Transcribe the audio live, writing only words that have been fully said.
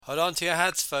Hold on to your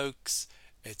hats, folks.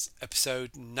 It's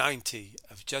episode 90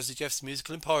 of Jazzy Jeff's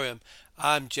Musical Emporium.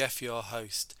 I'm Jeff, your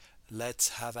host. Let's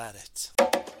have at it.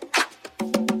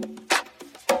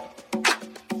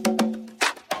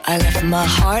 I left my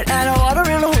heart out of water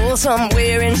in a hole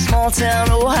somewhere in small town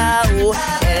Ohio.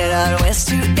 Headed out west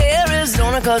to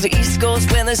Arizona, cause the East Coast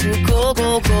weather's too cold,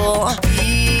 cold, cold.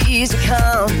 Easy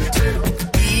come,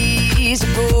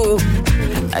 easy go.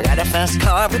 I got a fast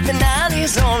car with the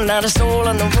 90s on, not a soul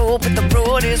on the road, but the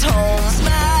road is home.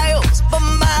 Miles for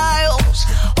miles,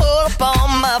 hold up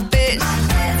on my bitch.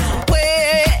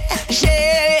 Wait,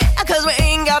 yeah, cause we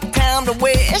ain't got time to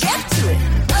waste. Get to it.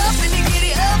 Up and you get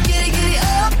it up, get it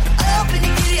up, up and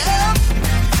you get it up.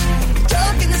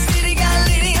 Drunk in the city, got a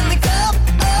lady in the cup,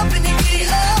 up and you get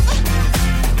it up.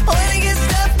 When you get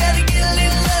stuff, gotta get a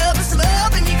little love, and some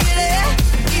up and you get up.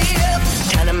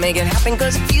 Trying to make it happen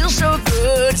cause it feels so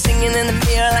good. Singing in the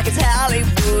mirror like it's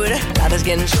Hollywood. Life is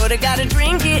getting shorter, gotta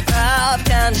drink it up.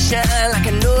 Time to shine like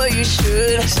I know you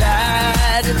should.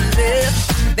 Slide to the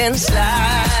left, then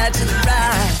slide to the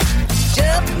right.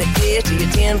 Jump in the air till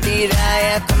you're 10 feet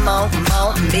high. Come on,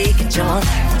 make it join.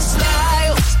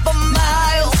 Smiles for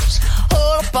miles,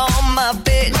 hold up on my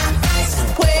bitch.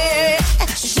 Wait,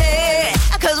 shit,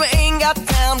 cause we ain't got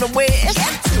time to waste.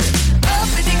 Up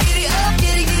and you get it up,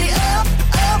 get it up,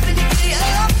 up and you get it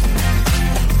up.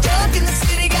 Drunk in the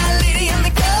city, got a lady in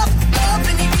the cup, up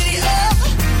and you get it up.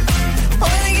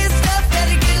 When you get stuff,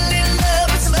 gotta get a little love,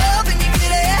 and some up and you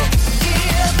get it up.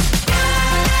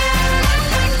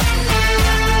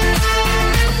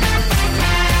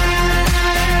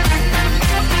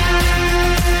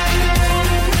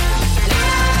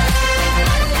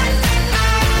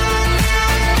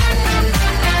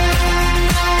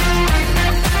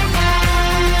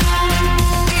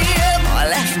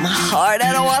 Heart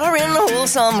out of water in the hole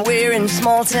somewhere in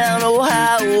small town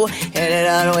Ohio. Headed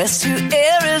out west to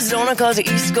Arizona cause the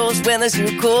East Coast weather's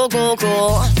too cold, cold,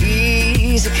 cold.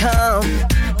 Easy come,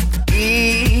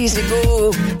 easy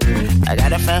go. I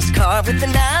got a fast car with the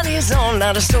 90s on,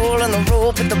 not a soul on the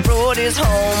road, but the road is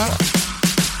home.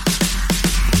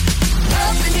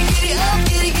 Up and you get it up,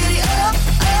 get it up,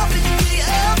 up and you get it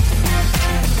up.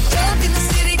 Drunk in the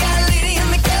city, got a lady in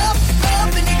the cup,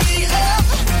 up and you get it up.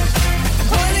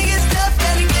 When you get stuff,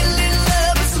 gotta get a little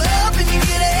love, and some up and you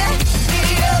get it up.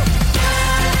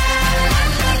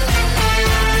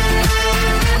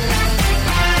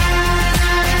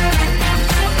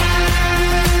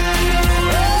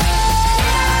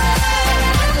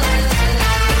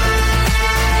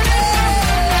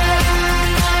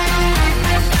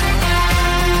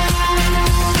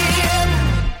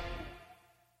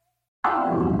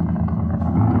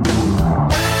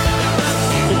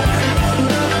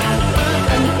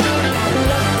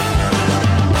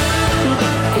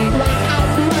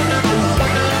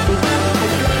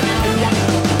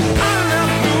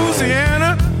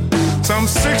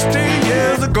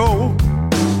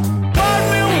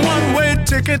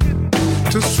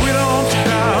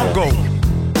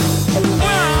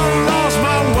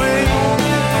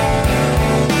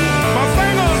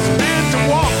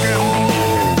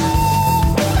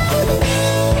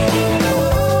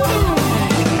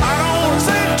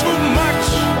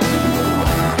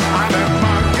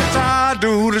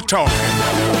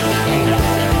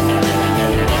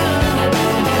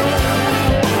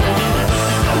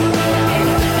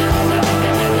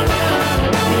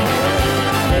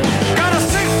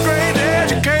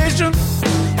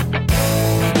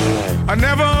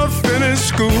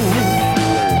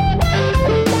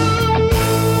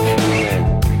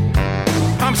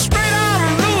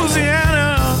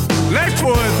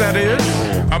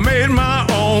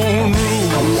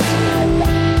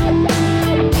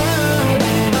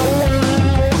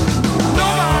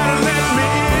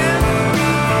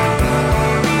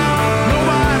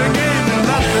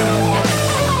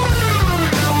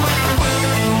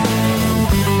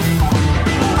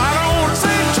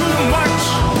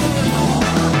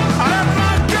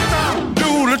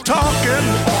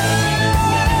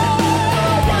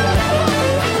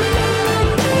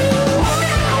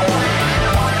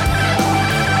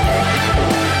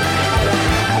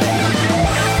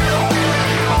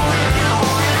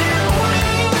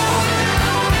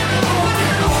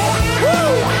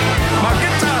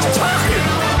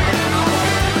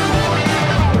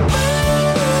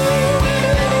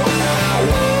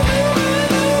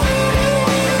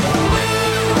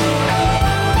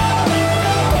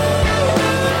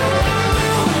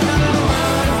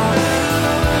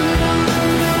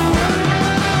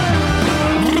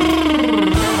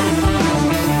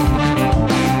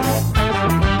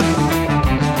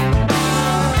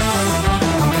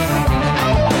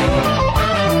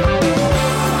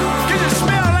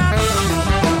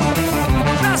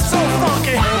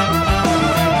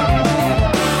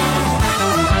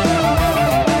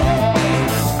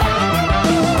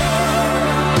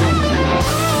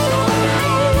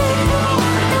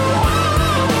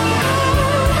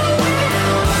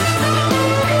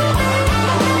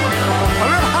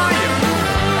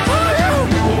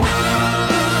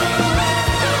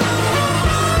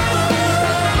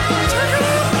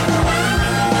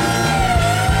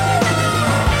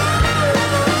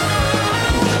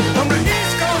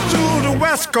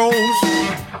 West Coast,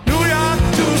 New York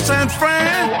to San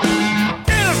Fran,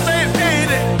 Interstate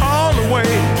 80 all the way.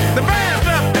 The band's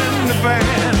up in the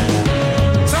van.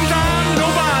 Sometimes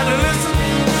nobody listens.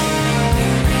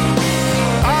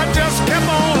 I just kept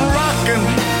on rocking.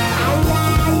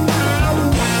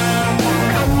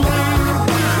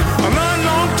 A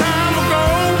long time ago,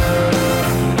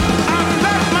 I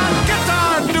let my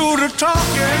guitar do the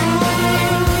talking.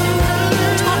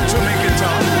 Talk to me,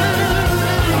 guitar.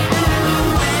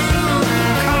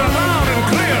 Kind of loud and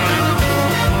clear.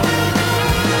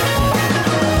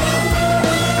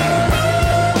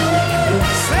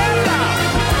 Say it loud.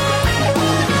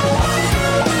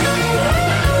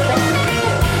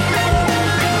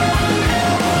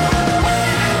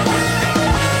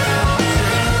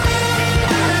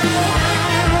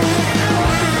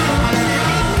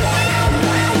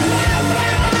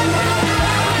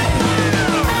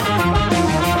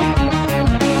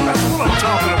 That's what I'm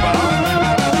talking about.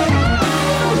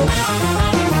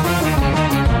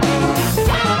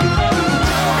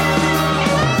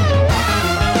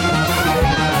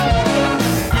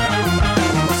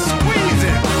 Squeeze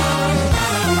it.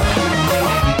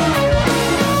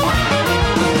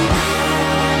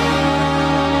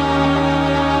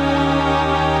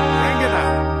 Bring it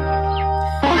out.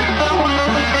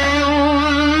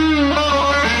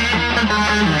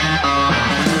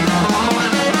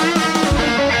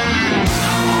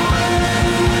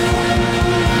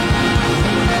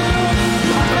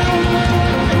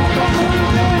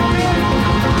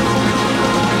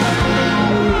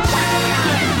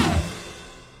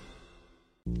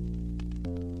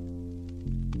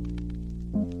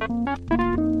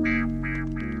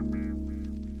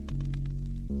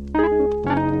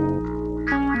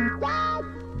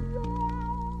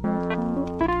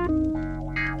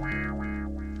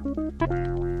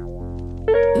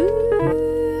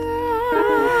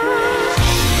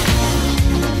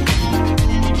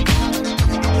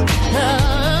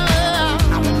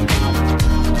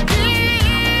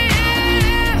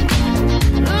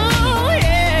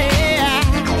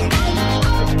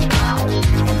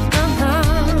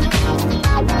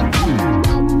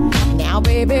 Now,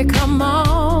 baby, come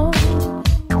on.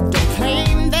 Don't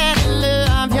claim that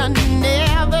love you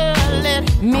never let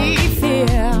me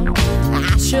feel.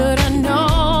 I should have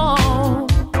known.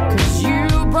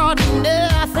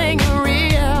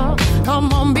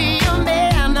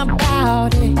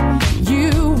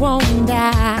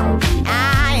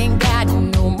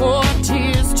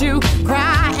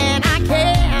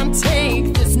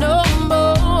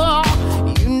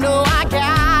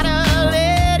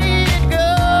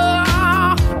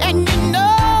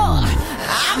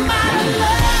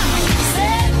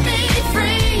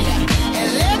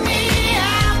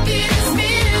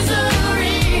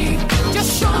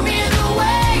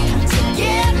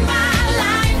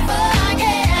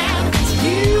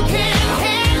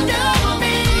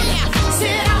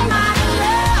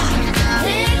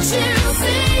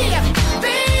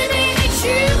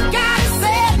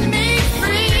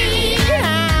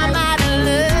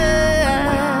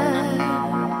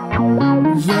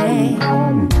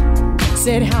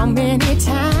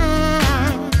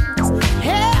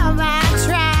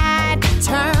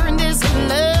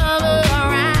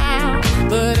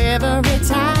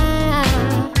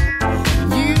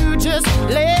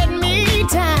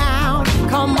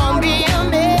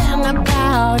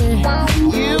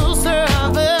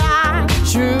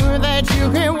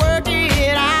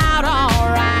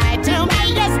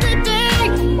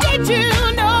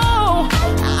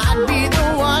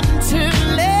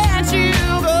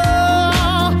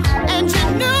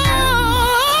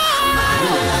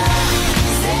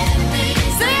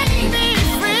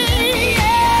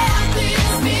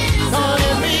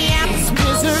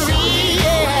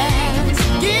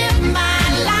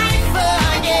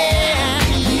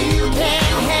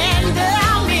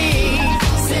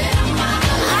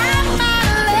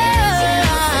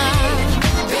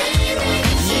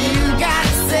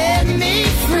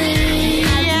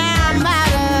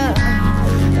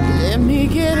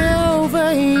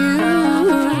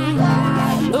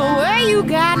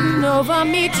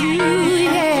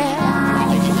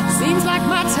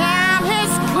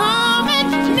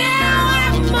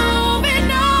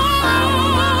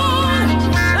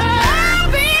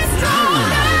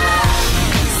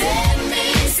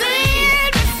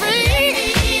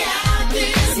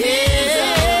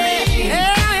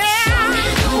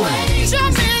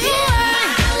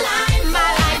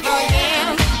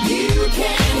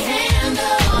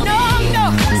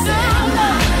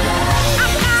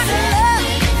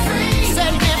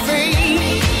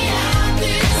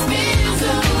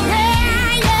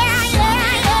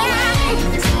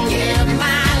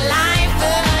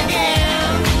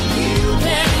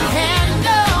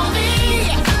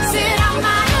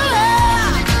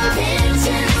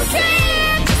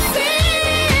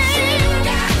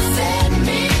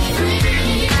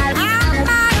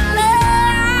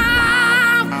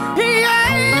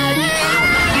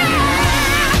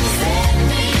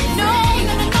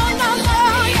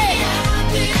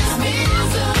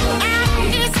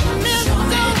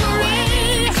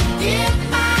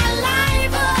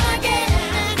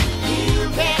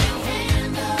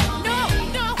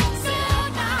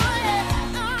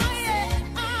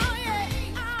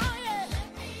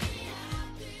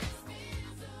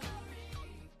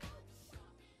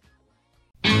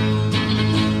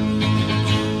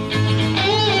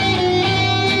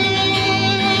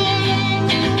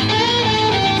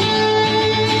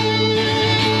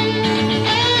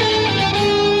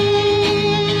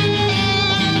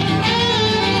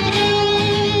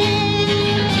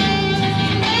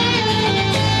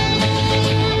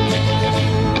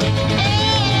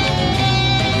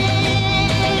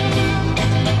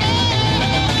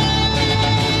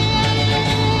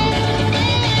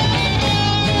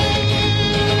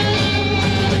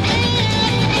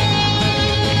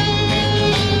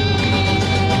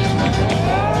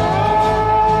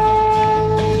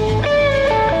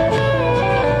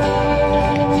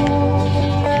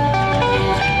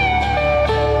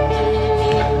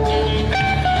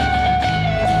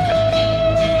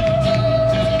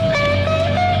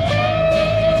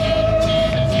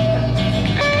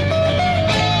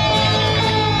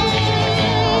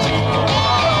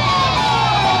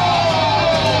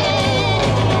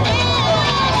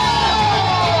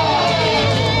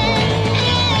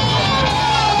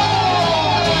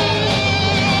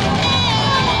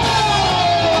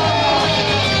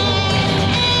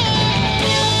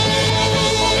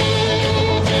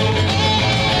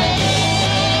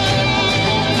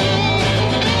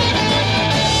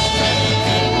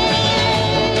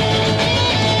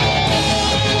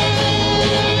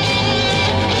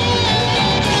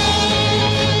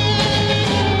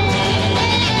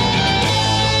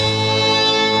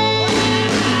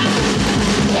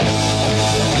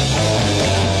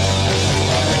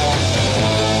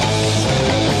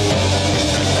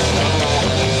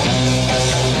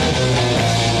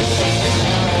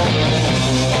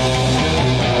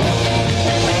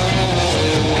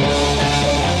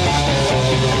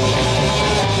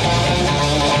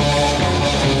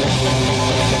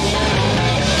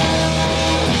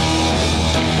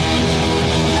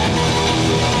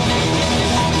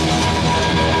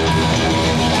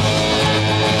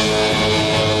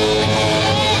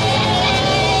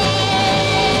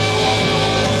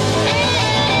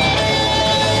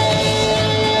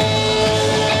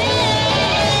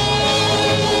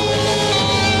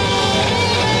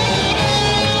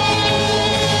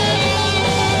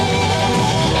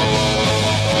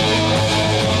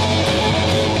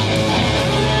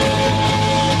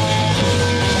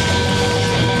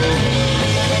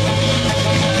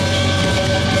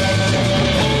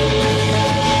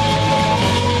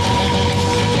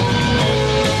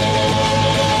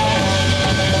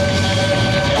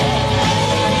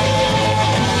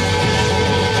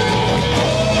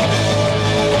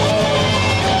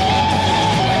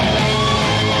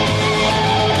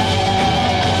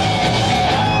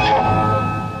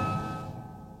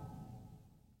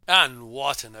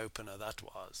 What an opener that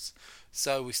was.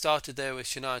 So we started there with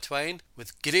Shania Twain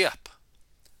with Giddy Up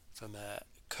from her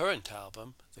current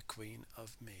album, The Queen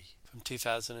of Me, from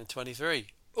 2023.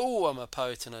 Oh, I'm a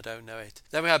poet and I don't know it.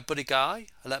 Then we had Buddy Guy,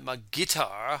 I Let My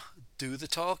Guitar Do the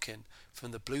Talking,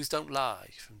 from The Blues Don't Lie,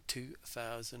 from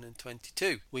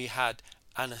 2022. We had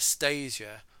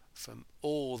Anastacia from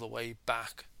all the way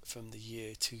back from the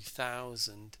year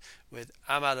 2000 with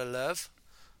I'm Out of Love,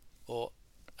 or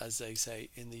as they say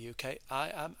in the UK, I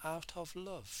Am Out of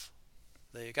Love.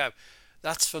 There you go.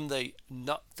 That's from the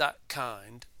Not That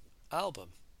Kind album.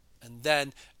 And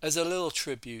then, as a little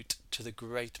tribute to the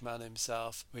great man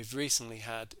himself, we've recently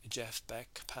had Jeff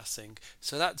Beck passing.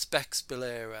 So that's Beck's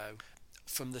Bolero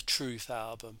from the Truth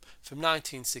album from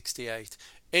 1968.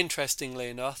 Interestingly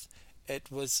enough, it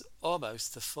was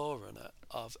almost the forerunner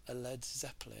of a Led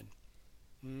Zeppelin.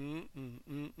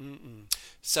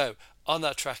 So, on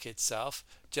that track itself,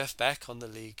 Jeff Beck on the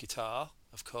lead guitar,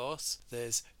 of course.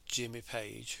 There's Jimmy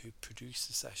Page, who produced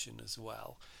the session as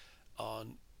well,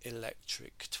 on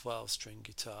electric 12-string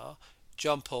guitar.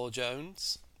 John Paul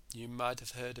Jones, you might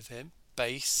have heard of him,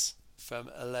 bass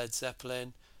from a Led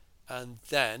Zeppelin, and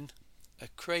then a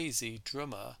crazy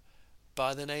drummer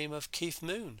by the name of Keith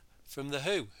Moon from The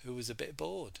Who was a bit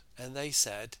bored, and they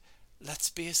said,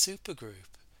 let's be a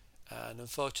supergroup, and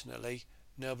unfortunately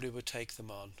nobody would take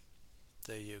them on.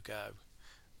 There you go.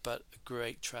 But a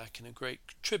great track and a great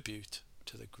tribute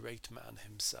to the great man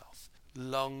himself.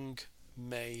 Long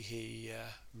may he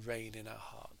reign in our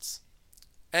hearts.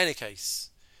 Any case,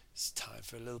 it's time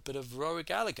for a little bit of Rory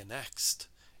Gallagher next.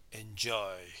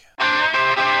 Enjoy.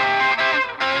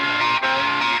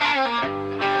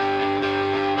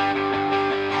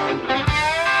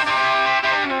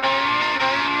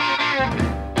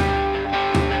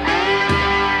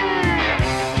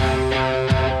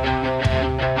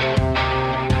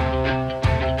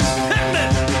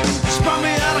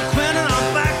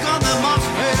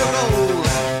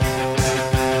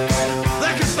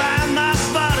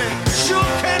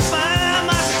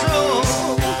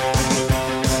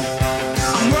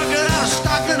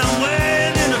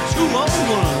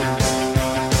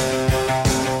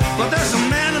 But there's a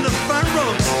man in the front row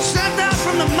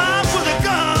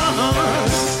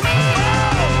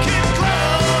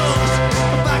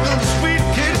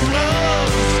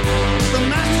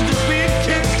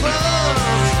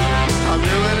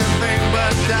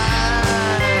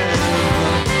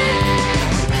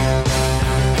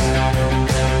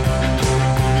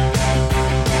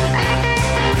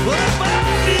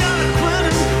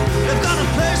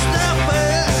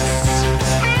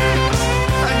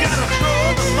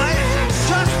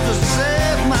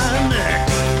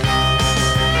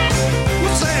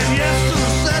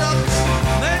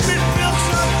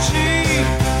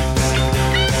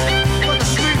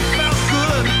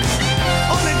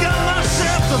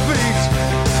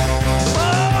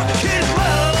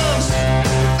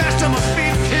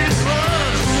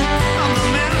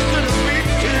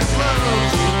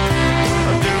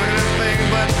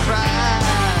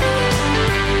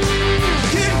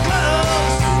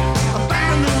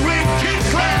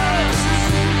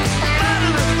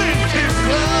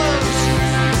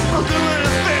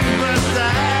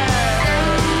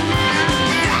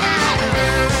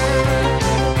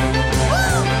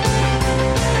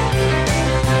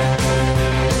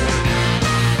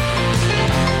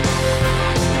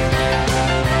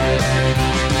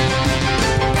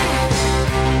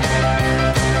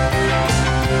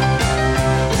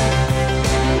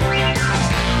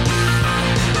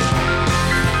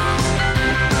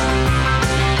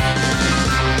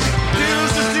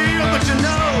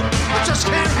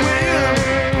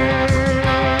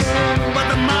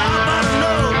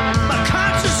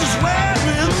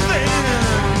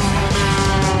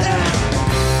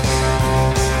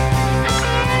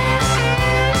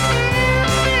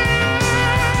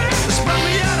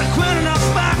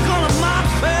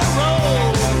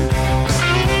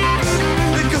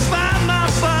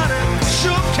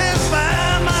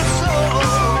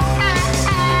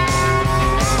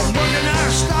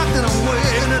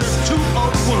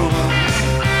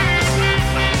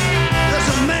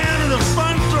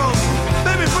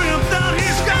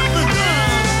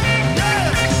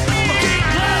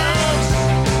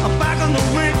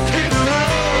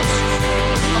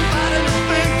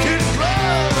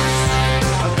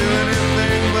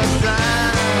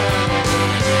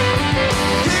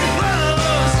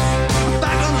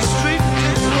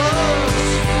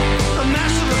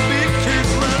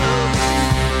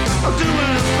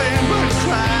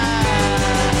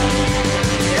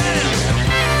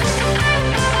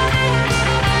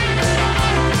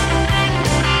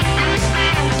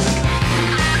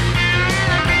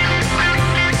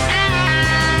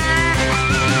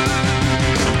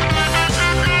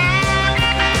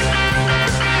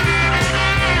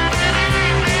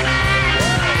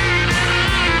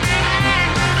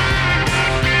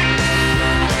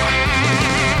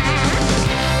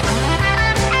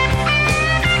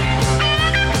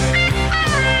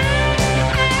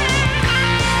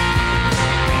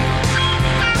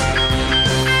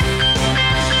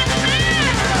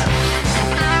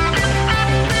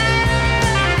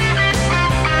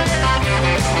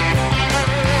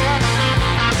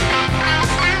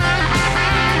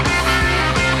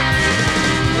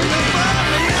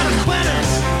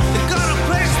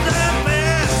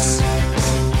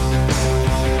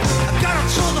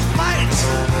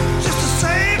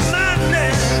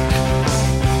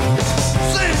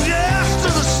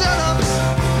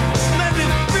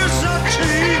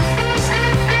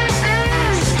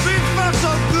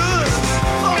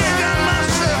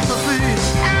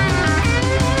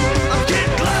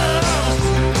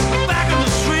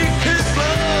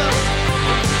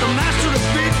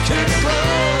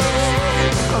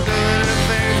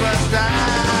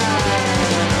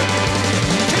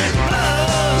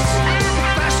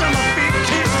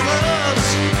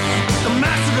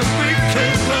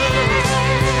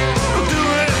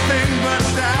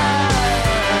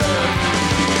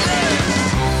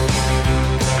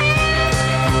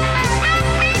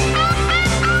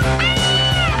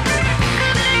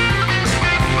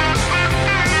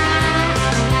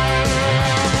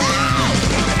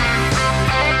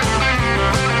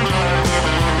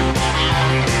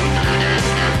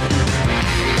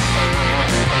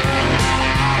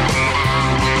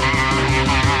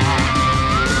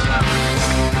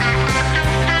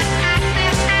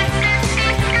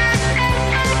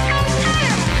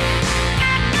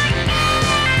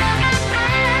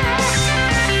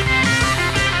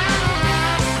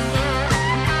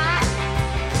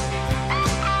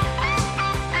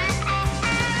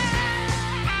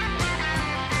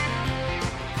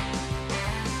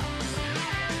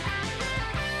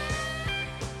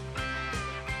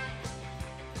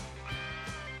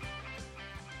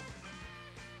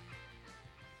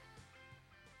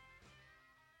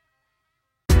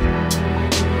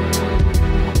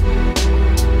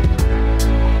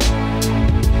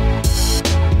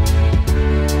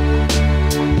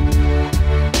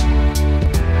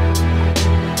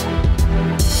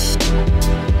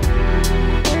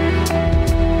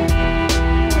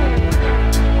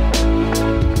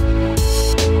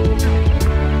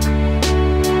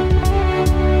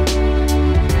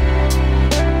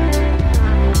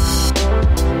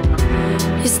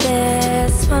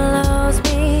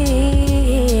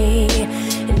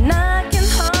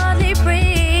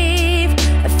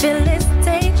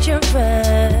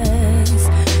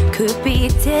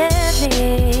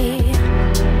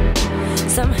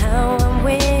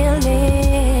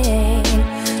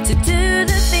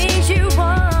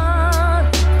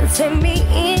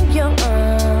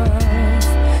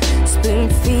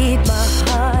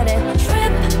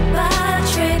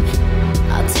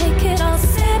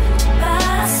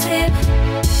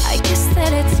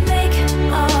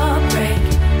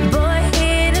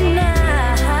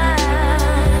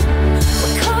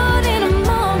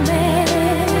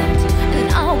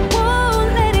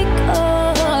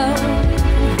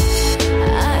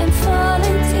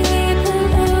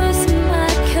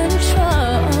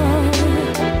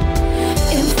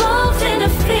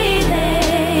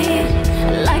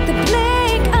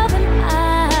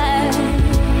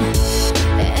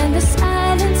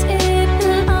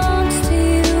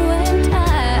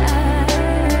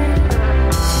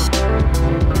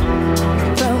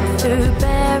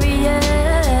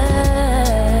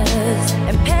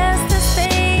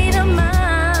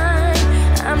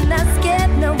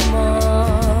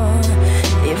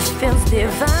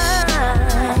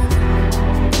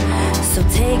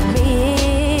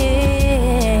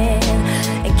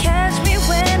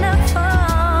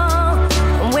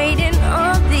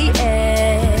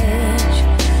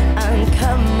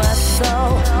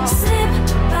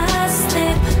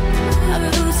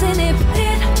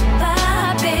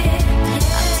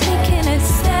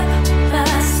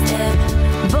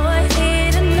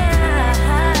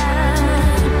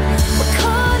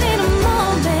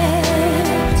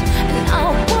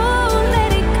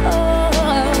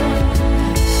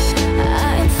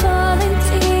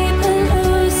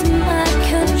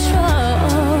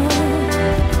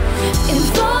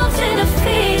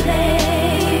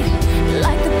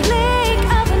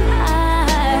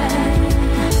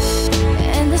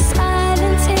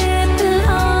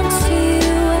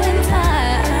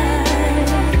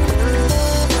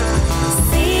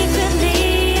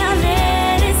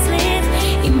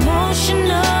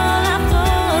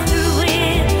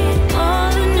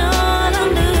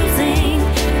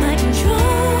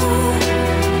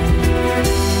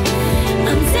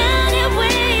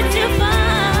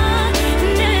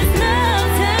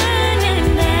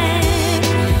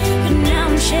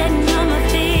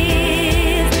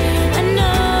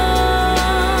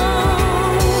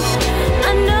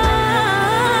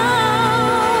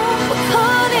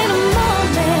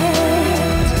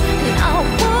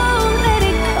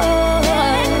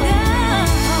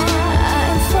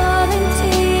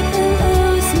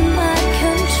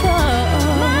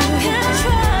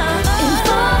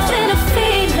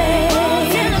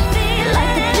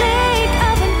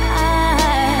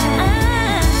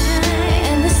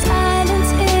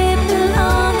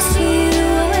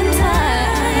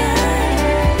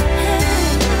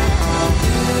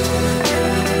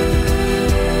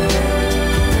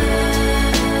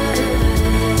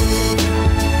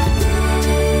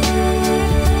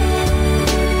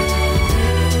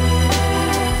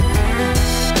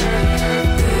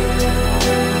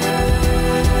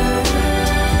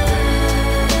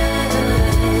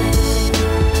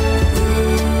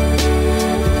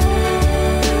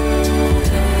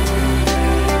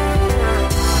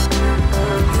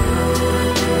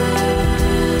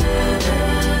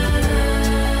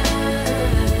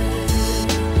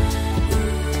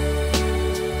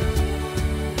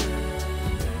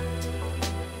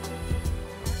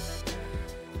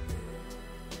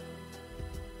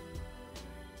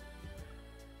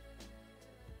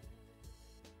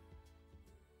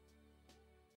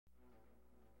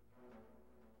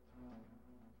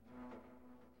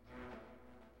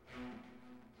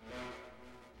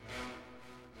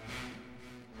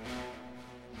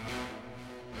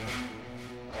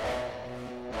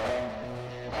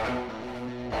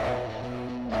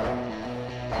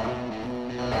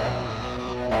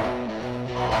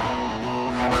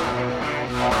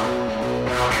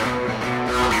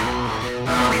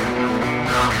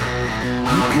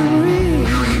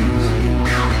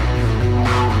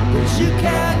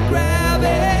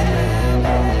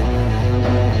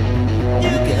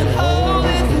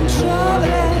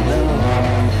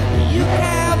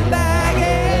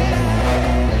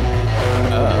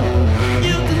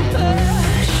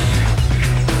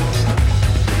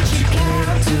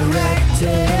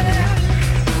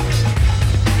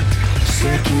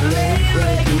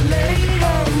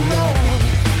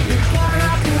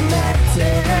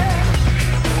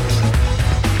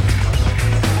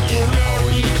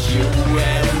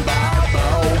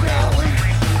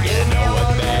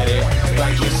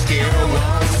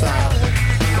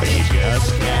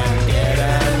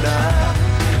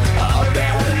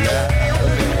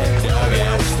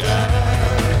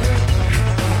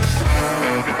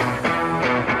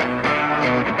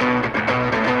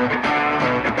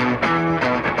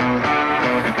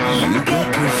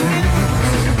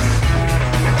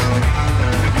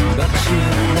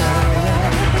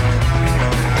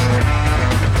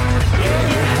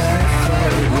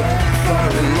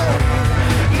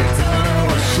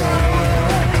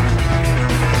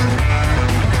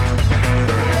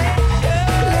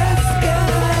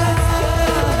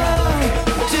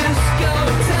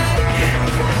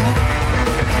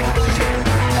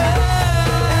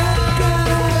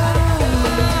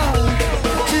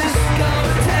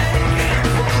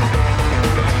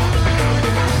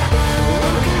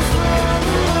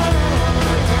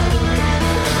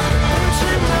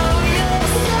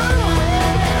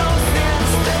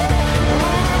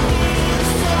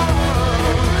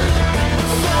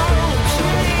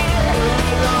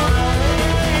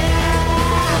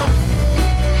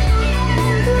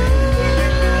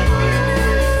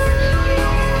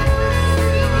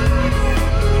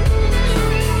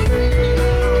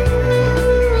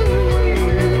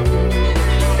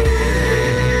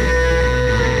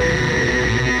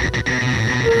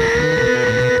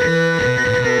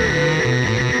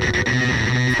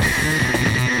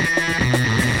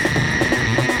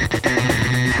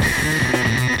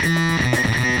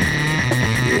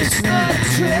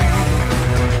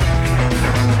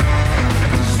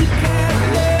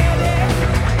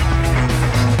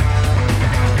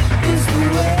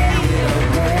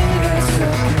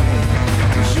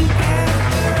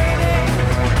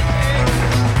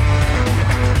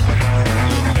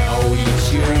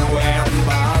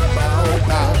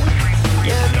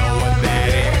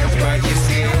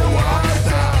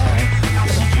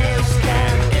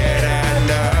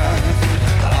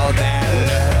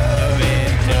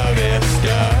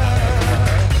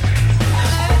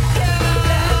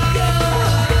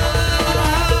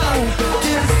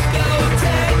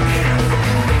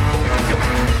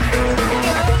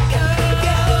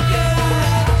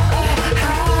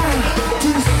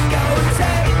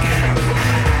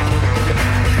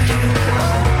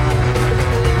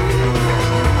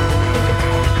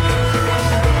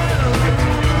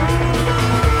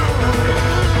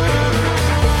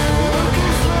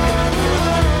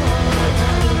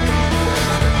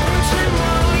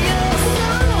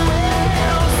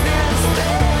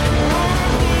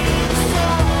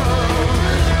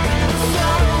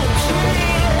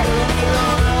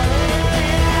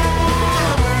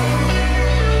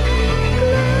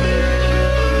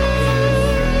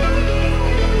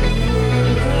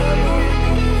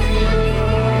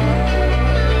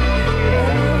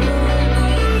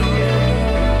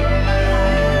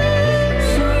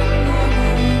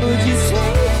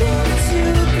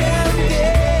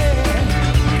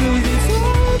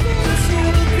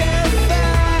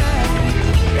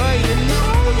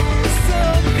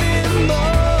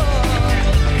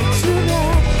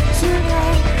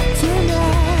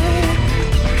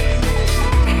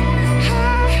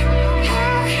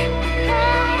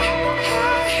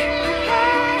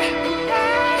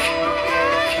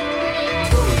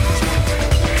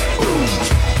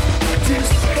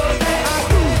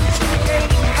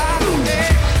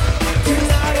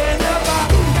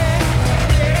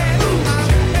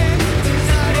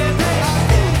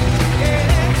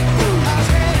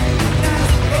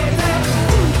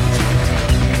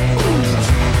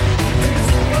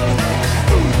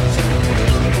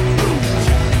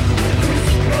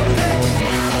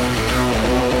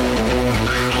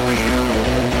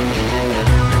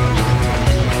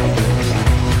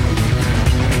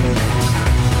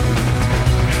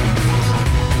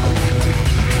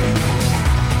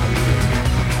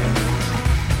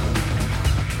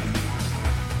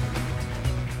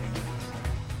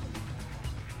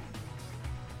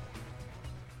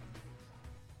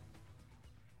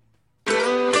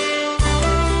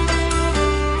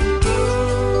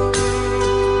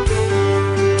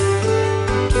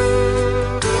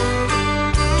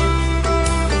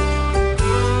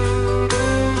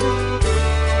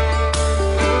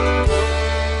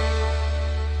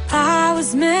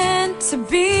to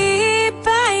be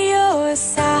by your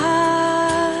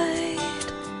side,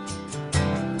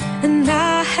 and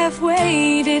I have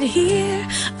waited here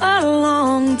a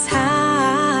long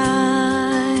time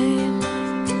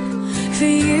for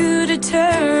you to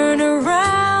turn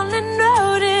around and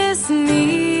notice me,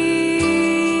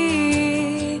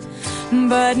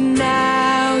 but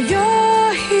now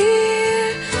you're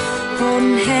here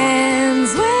holding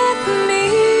hands with me.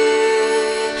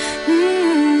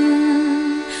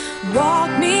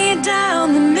 Walk me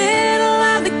down the middle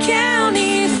of the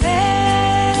county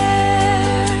fair.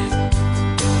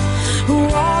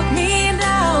 Walk me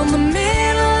down the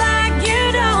middle like you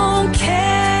don't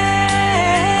care.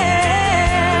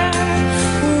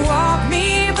 Walk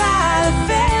me by the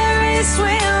Ferris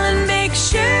wheel and make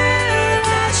sure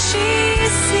that she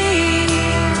sees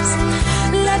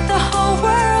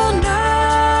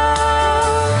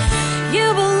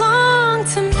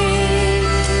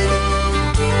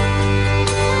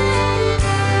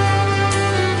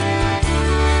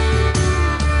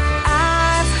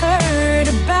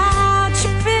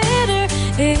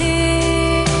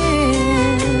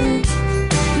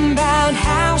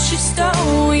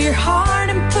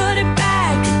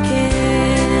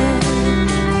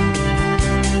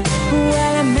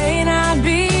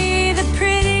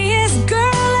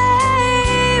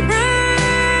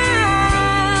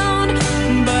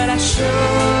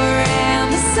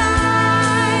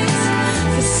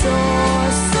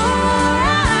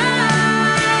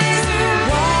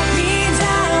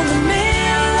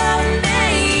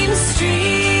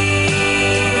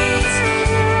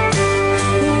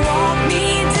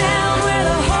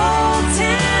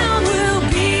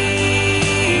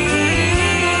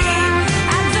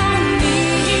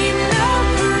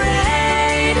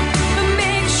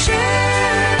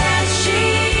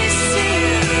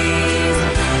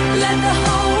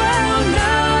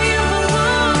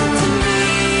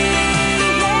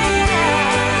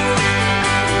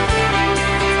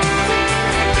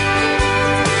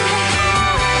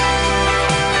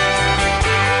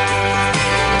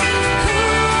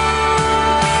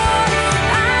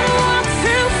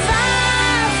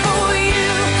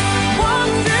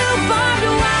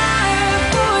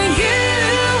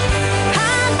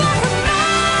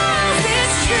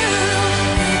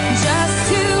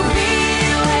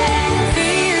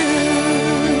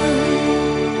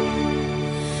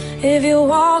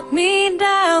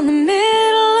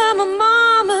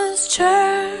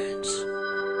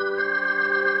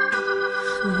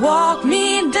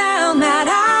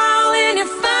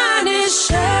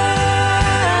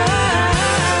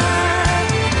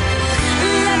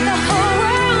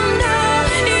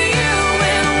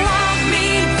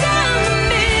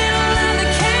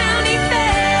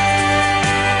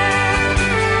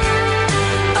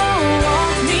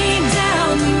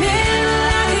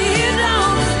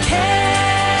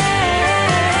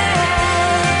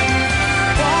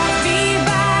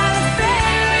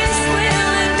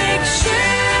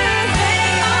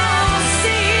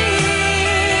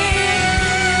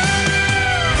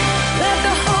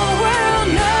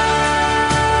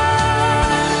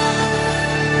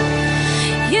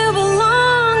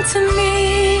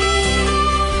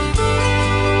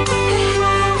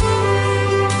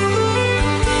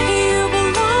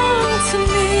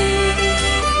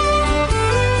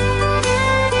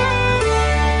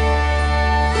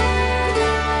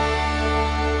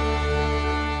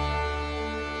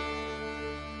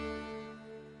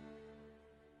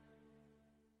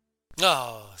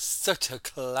such a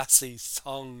classy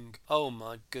song. Oh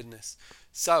my goodness.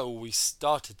 So we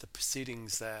started the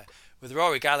proceedings there with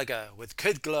Rory Gallagher with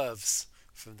Kid Gloves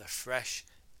from the Fresh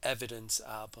Evidence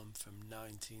album from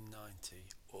 1990.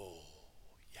 Oh,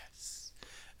 yes.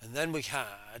 And then we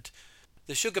had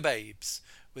the Sugarbabes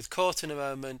with Caught in a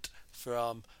Moment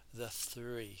from the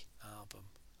 3 album,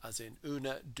 as in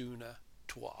Una Duna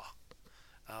Trois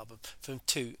album from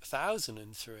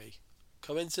 2003.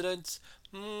 Coincidence?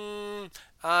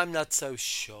 I'm not so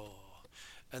sure.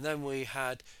 And then we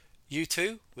had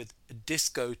U2 with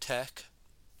Discotheque,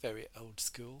 very old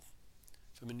school,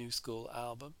 from a New School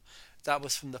album. That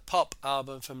was from the Pop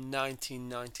album from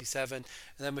 1997. And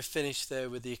then we finished there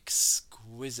with the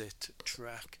exquisite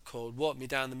track called Walk Me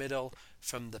Down the Middle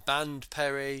from the Band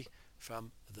Perry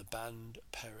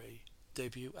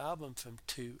debut album from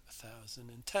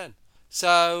 2010.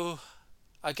 So,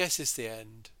 I guess it's the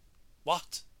end.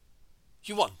 What?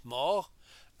 You want more?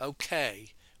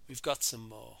 Okay, we've got some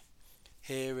more.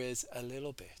 Here is a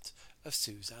little bit of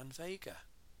Suzanne Vega.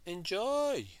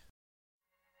 Enjoy!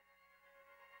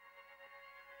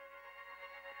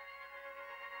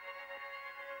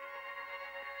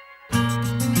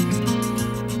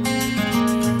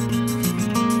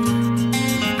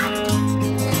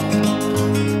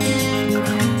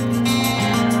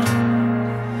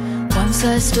 Once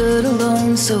I stood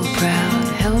alone, so proud,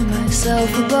 held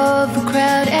myself above the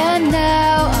crowd, and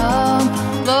now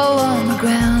I'm low on the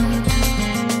ground.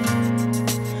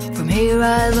 From here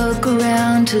I look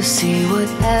around to see what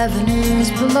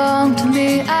avenues belong to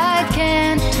me. I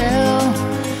can't tell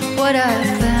what I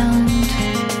found.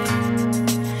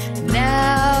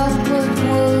 Now what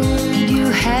would you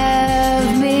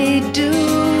have me do?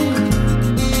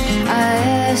 I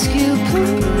ask you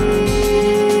please.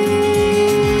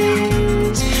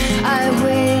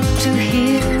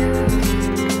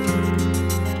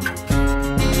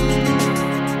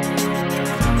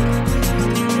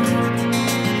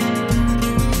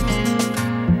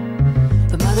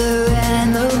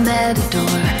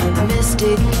 A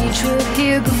mystic each will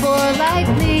here before, like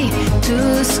me,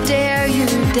 to stare you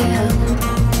down.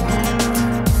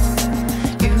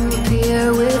 You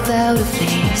appear without a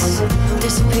face,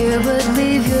 disappear but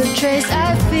leave your trace.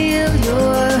 I feel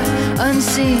your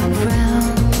unseen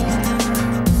frown.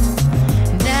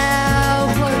 Now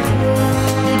what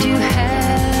would you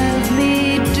have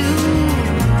me do?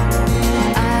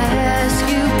 I ask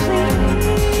you please.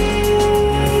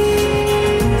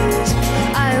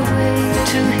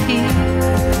 To hear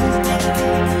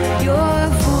your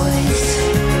voice,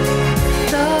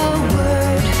 the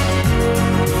word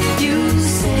you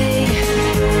say.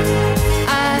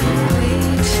 I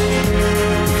wait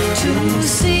to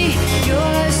see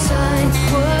your sign.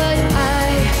 Would I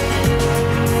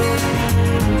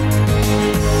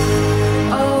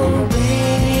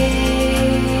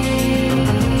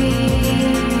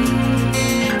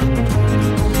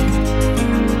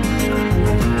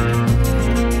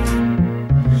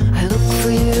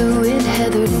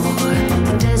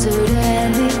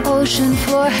ocean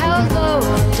floor? How low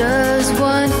does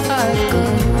one heart go?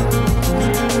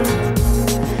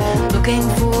 Looking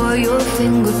for your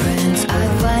fingerprints, I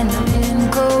find them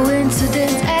in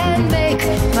coincidence and make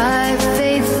my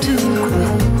faith to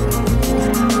grow.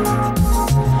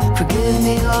 Forgive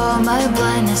me all my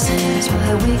blindnesses,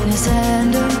 my weakness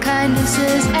and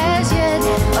unkindnesses, as yet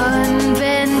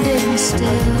unbending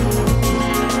still.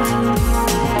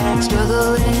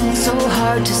 Struggling so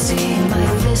hard to see my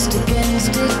fist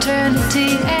against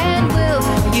eternity, and will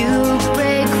you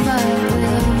break my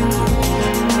will?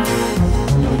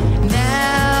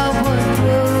 Now what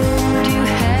would you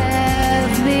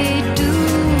have me do?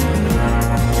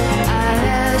 I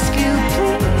ask you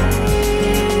please.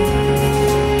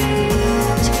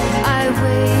 I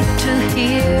wait to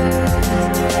hear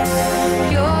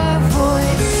your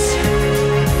voice,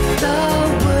 the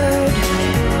word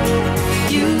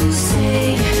you say.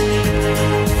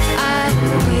 I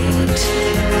wait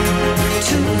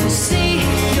to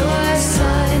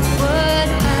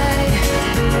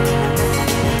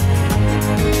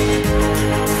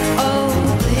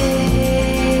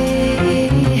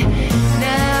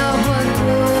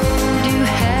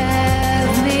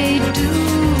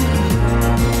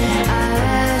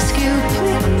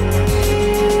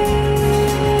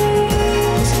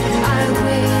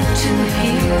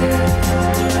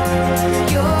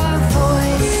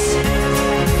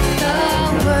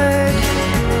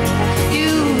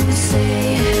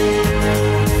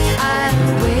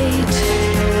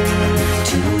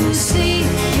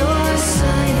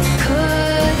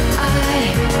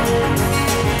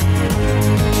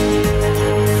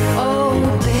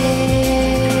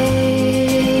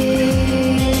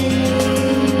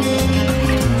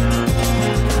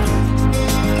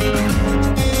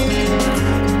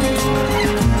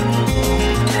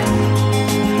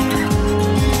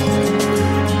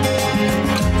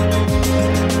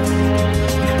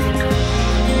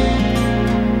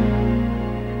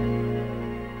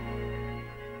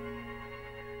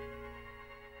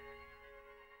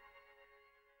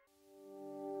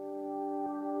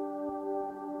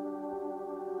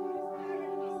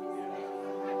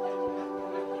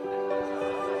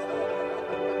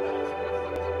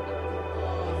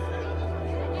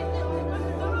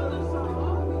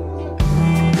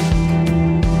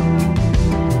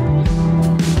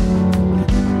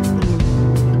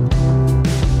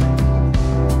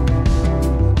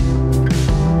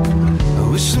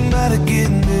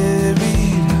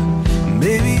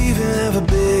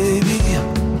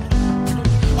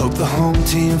the home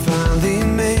team finally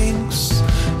makes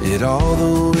it all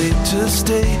the way to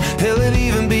state. Hell, it'd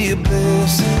even be a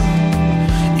blessing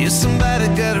if somebody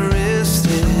got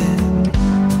arrested.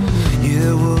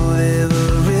 Yeah, whatever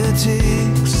it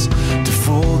takes to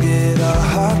forget our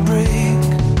heartbreak.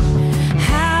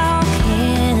 How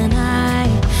can I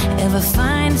ever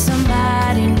find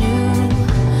somebody new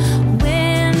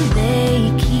when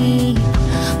they keep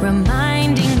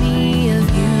reminding me of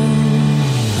you?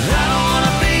 I don't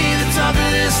wanna be the talk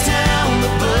of this town,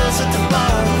 the buzz at the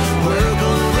bar. We're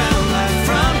going around like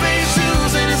front page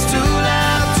news, and it's too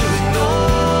loud to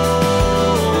ignore.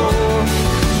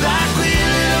 Like we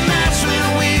lit a match when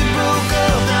we broke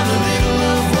up. Now the little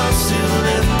of what's still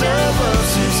left of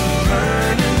us is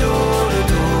burning door to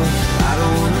door. I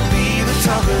don't wanna be the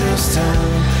talk of this town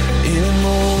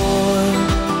anymore.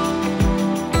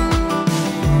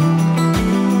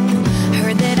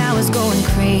 Heard that I was going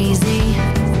crazy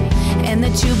and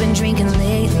that you've been drinking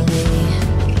lately.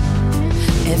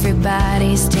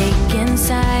 Everybody's taking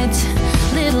sides,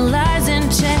 little lies and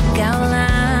checkout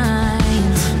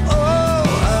lines. Oh,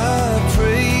 I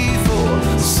pray for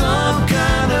some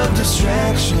kind of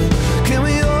distraction. Can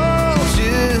we all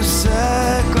just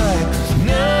act like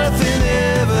nothing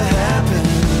ever happened?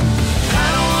 I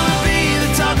don't wanna be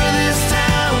the talk of this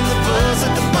town, the buzz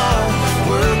at the bar.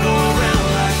 We're going around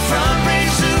like front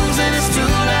page news, and it's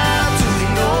too loud to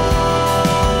ignore.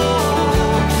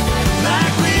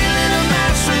 Like we lit a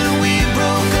match when we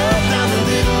broke up. Now the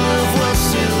little of what's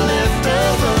still left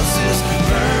of us is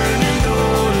burning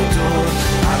door to door.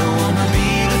 I don't wanna be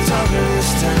the talk of this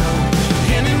town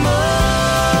anymore.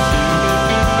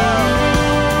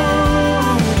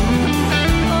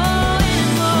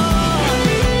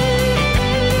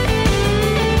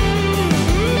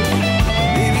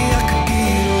 Maybe I could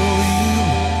get over you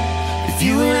if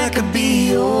you and I could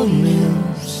be old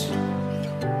news.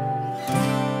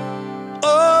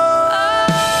 Oh,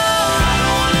 I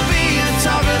don't wanna be the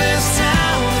talk of this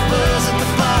town, the buzz at the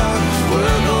bar.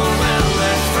 We're going round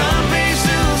like front page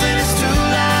news, and it's too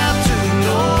loud to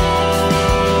ignore.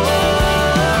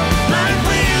 Like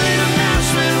we lit a match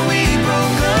when we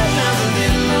broke up. Now the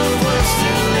little of what's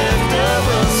still left of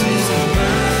us is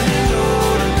burning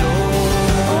door to door.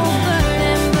 Oh,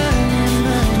 burning, burning,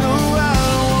 burning. No, I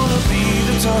don't wanna be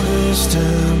the talk of this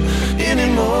town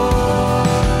anymore.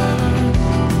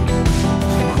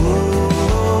 Oh,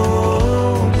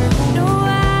 No,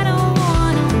 I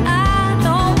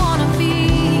don't wanna be.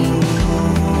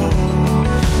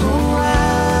 oh,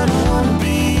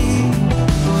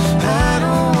 I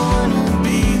don't wanna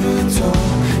be the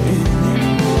talk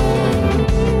anymore.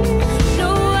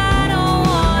 No, I don't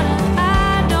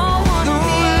wanna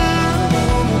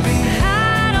No, be. I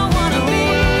don't wanna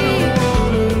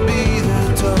be the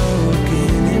talk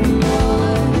anymore.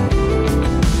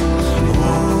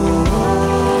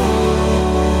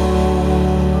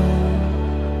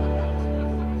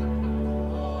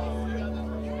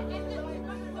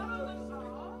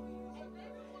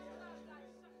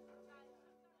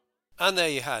 And there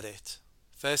you had it.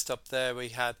 First up there we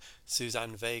had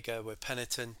Suzanne Vega with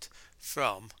Penitent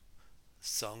from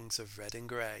Songs of Red and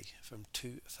Grey from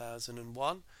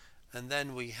 2001. And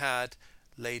then we had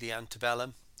Lady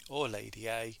Antebellum, or Lady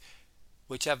A,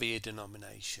 whichever your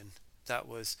denomination. That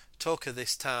was Talk of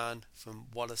This Town from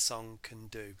What a Song Can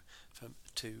Do from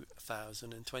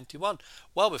 2021.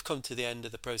 Well, we've come to the end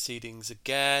of the proceedings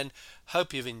again.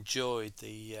 Hope you've enjoyed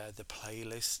the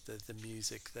playlist, the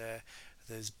music there.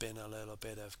 There's been a little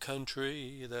bit of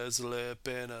country, there's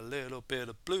been a little bit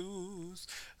of blues,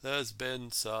 there's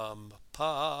been some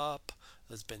pop,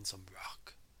 there's been some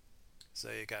rock. So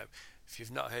there you go. If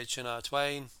you've not heard Shania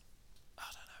Twain, I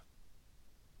don't know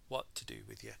what to do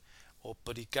with you. Or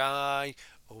Buddy Guy,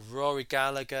 or Rory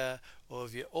Gallagher, or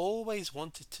if you always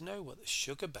wanted to know what the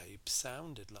Sugarbabes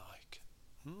sounded like.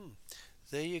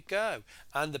 There you go.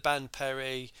 And the band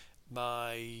Perry,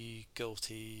 my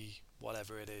guilty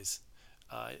whatever it is.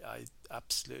 I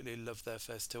absolutely love their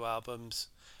first two albums.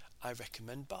 I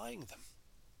recommend buying them.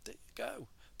 There you go.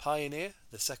 Pioneer,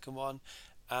 the second one,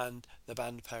 and the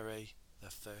band Perry, the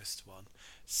first one.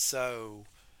 So,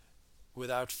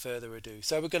 without further ado,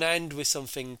 so we're going to end with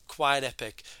something quite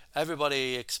epic.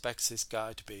 Everybody expects this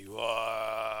guy to be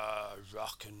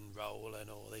rock and roll and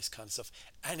all this kind of stuff,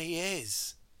 and he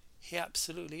is. He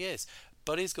absolutely is.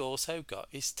 But he's also got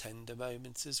his tender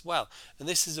moments as well. And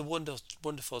this is a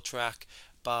wonderful track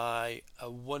by a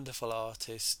wonderful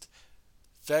artist,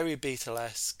 very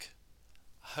Beatlesque.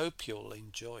 I hope you'll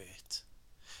enjoy it.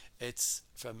 It's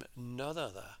from none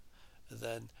other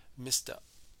than Mr.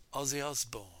 Ozzy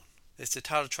Osbourne. It's the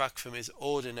title track from his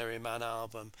Ordinary Man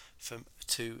album from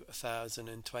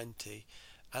 2020.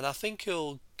 And I think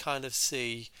you'll kind of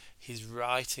see he's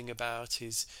writing about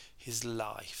his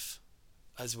life.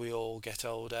 As we all get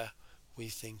older, we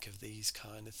think of these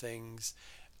kind of things.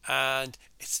 And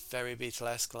it's very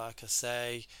Beatlesque, like I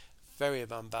say, very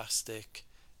bombastic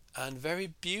and very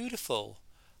beautiful.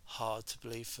 Hard to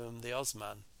believe from the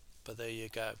Ozman, but there you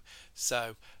go.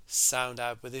 So, sound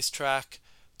out with this track.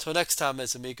 Till next time,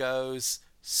 mes amigos,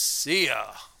 see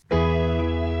ya!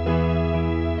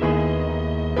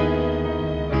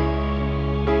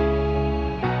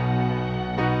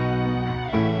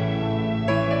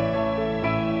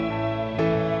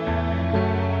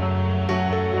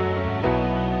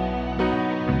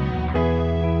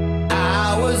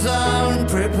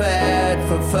 Prepared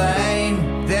for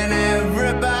fame, then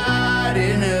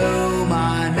everybody knew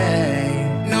my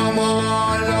name. No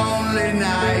more lonely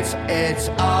nights, it's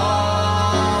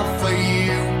all for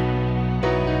you.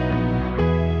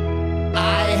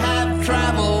 I have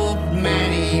traveled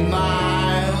many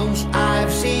miles,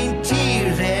 I've seen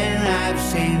tears and I've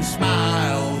seen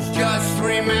smiles. Just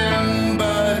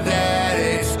remember that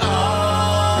it's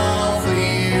all for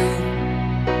you.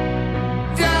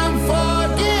 Don't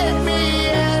forget me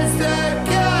as the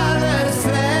colors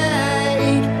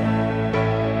fade.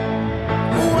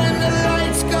 When the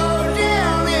lights go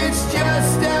down, it's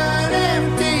just an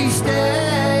empty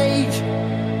stage.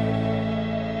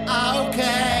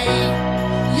 Okay,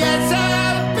 yes,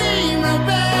 I've been a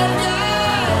bad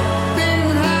guy, been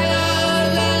higher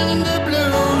than the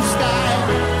blue sky.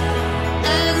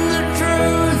 And the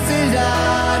truth is I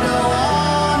don't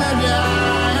wanna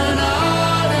die an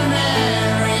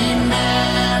ordinary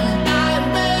man. I've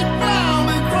made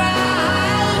mama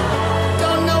cry,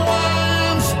 don't know why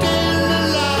I'm still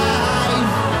alive.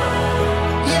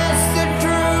 Yes, the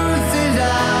truth is I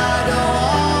don't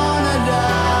wanna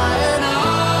die an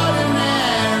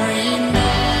ordinary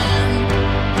man.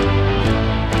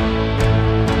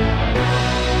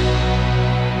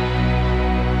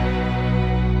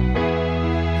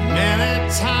 Many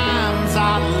times I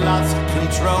lost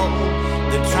control.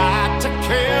 They tried to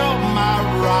kill my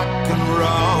rock and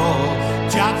roll.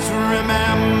 Just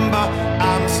remember